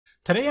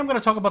Today I'm going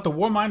to talk about the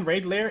Warmind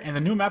Raid Lair and the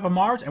new map of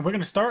Mars, and we're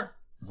going to start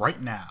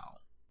right now.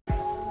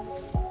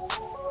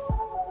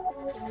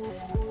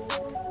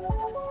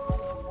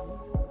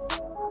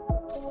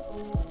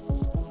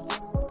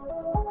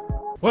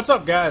 What's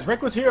up guys,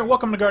 Reckless here and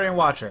welcome to Guardian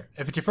Watcher.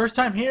 If it's your first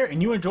time here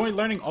and you enjoy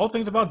learning all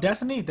things about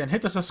Destiny, then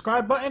hit the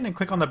subscribe button and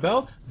click on the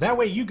bell, that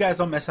way you guys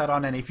don't miss out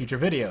on any future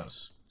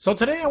videos. So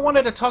today I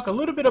wanted to talk a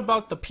little bit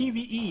about the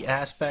PvE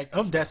aspect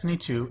of Destiny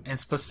 2 and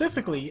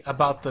specifically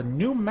about the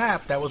new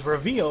map that was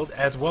revealed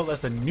as well as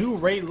the new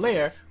Raid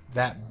Lair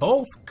that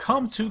both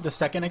come to the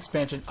second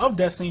expansion of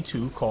Destiny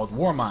 2 called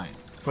Warmind.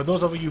 For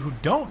those of you who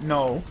don't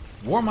know,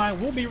 Warmind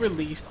will be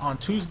released on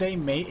Tuesday,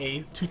 May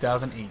 8th,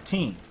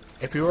 2018.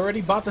 If you already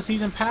bought the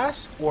season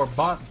pass or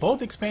bought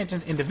both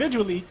expansions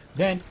individually,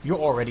 then you're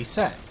already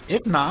set.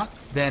 If not,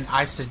 then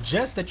I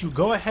suggest that you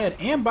go ahead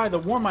and buy the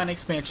Warmind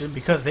expansion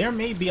because there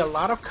may be a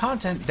lot of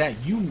content that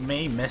you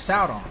may miss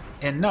out on.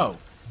 And no,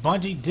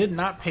 Bungie did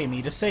not pay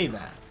me to say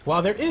that.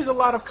 While there is a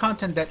lot of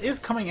content that is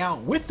coming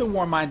out with the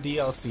Warmind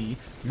DLC,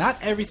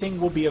 not everything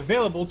will be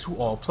available to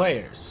all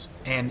players.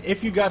 And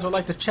if you guys would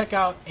like to check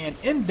out an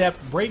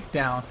in-depth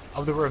breakdown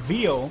of the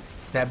reveal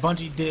that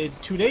Bungie did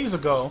 2 days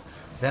ago,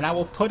 then I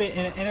will put it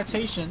in an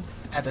annotation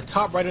at the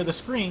top right of the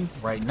screen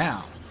right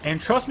now.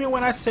 And trust me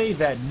when I say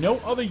that no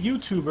other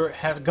YouTuber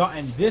has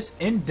gotten this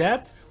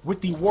in-depth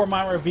with the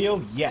Warmind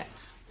reveal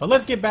yet. But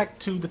let's get back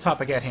to the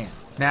topic at hand.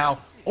 Now,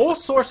 all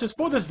sources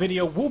for this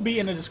video will be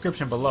in the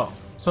description below.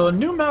 So the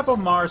new map of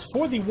Mars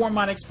for the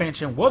Warmind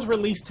expansion was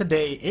released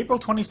today, April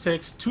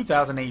 26,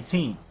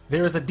 2018.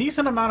 There is a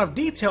decent amount of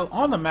detail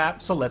on the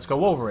map, so let's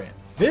go over it.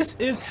 This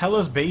is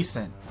Hela's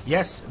Basin.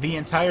 Yes, the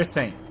entire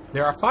thing.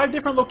 There are 5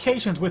 different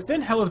locations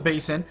within Hela's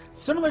Basin,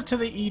 similar to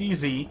the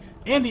EDZ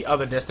and the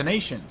other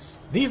destinations.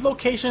 These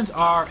locations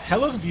are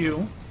Hela's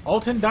View,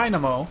 Alton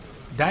Dynamo,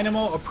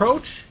 Dynamo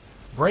Approach,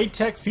 Braid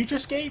Tech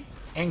Futurescape,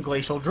 and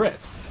Glacial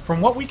Drift.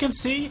 From what we can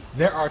see,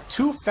 there are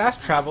 2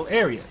 fast travel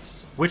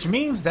areas, which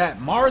means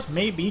that Mars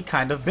may be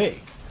kind of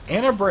big.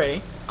 Anna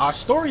Bray, our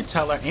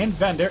storyteller and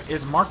vendor,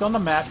 is marked on the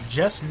map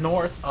just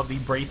north of the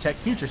Braid Tech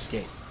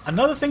Futurescape.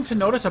 Another thing to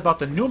notice about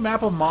the new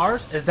map of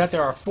Mars is that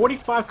there are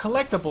 45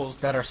 collectibles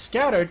that are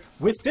scattered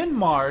within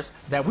Mars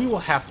that we will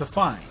have to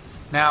find.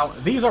 Now,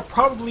 these are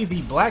probably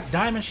the black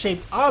diamond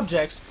shaped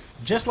objects,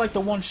 just like the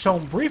one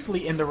shown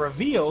briefly in the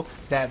reveal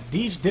that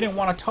Deej didn't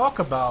want to talk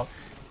about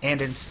and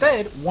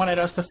instead wanted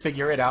us to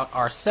figure it out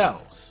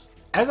ourselves.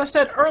 As I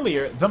said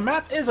earlier, the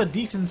map is a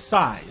decent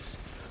size,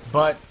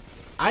 but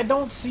I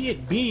don't see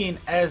it being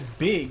as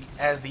big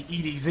as the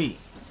EDZ.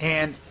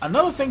 And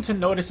another thing to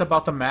notice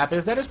about the map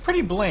is that it's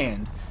pretty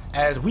bland,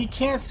 as we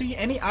can't see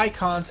any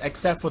icons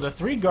except for the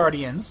 3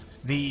 Guardians,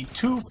 the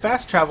 2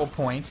 fast travel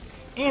points,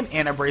 and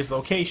Anna Bray's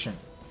location.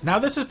 Now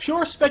this is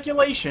pure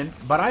speculation,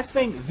 but I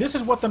think this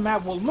is what the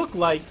map will look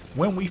like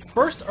when we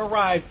first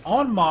arrive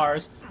on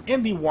Mars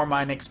in the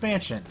Warmind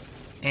expansion.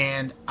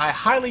 And I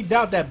highly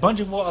doubt that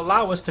Bungie will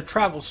allow us to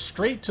travel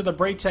straight to the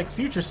Braid Tech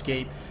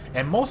Futurescape,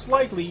 and most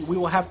likely we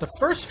will have to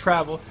first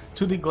travel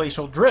to the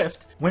Glacial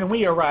Drift when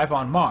we arrive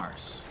on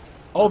Mars.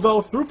 Although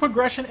through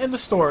progression in the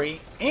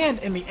story and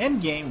in the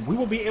endgame we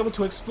will be able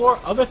to explore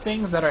other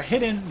things that are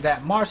hidden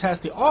that Mars has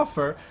to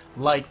offer,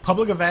 like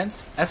public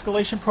events,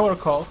 escalation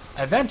protocol,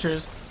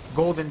 adventures,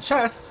 golden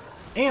chests,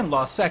 and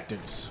lost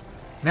sectors.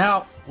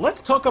 Now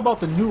let's talk about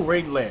the new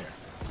Raid Lair.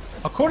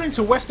 According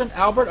to Western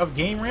Albert of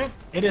Game Rant,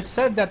 it is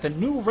said that the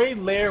new Raid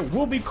Lair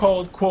will be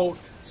called, quote,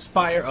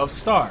 Spire of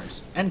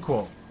Stars, end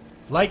quote.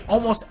 Like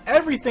almost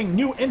everything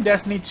new in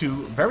Destiny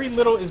 2, very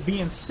little is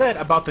being said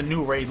about the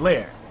new Raid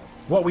Lair.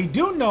 What we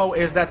do know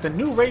is that the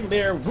new Raid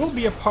Lair will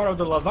be a part of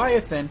the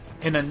Leviathan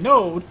in a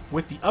node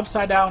with the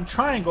upside down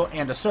triangle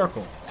and a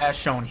circle, as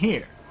shown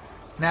here.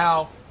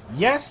 Now,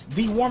 yes,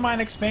 the Warmind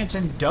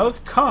expansion does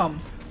come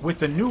with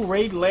the new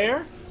Raid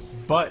Lair,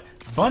 but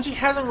Bungie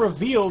hasn't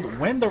revealed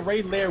when the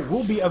Raid Lair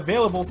will be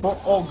available for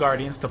all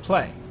Guardians to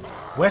play.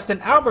 Weston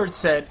Albert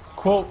said,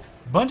 quote,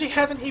 Bungie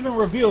hasn't even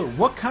revealed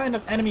what kind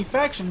of enemy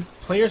faction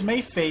players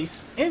may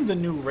face in the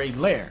new Raid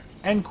Lair,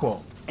 end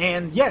quote.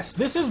 And yes,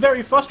 this is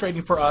very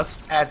frustrating for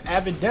us as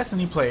avid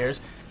Destiny players,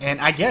 and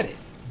I get it.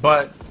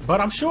 But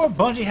I'm sure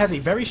Bungie has a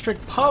very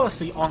strict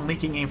policy on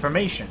leaking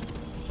information.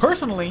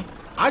 Personally,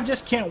 I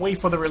just can't wait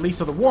for the release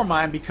of the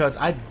Warmind because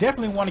I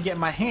definitely want to get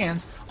my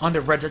hands on the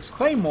Redrix's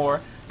Claymore,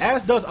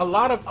 as does a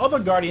lot of other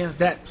Guardians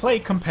that play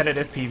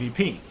competitive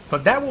PvP.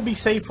 But that will be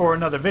saved for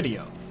another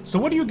video. So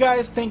what do you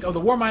guys think of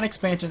the Warmind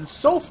expansion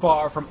so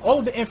far from all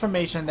of the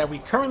information that we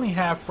currently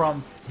have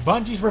from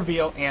Bungie's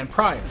reveal and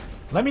prior?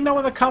 Let me know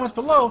in the comments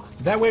below,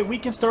 that way we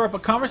can stir up a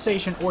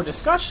conversation or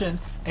discussion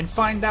and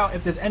find out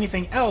if there's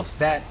anything else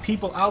that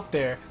people out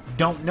there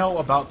don't know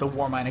about the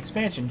Warmind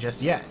expansion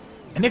just yet.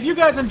 And if you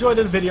guys enjoyed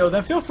this video,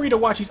 then feel free to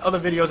watch these other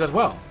videos as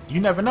well. You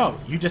never know,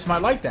 you just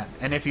might like them.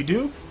 And if you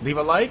do, leave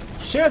a like,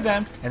 share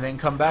them, and then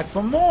come back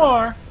for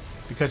more,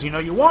 because you know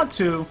you want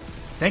to.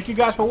 Thank you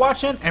guys for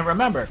watching, and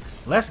remember,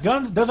 less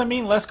guns doesn't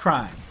mean less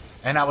crime.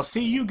 And I will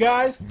see you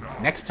guys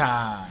next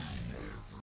time.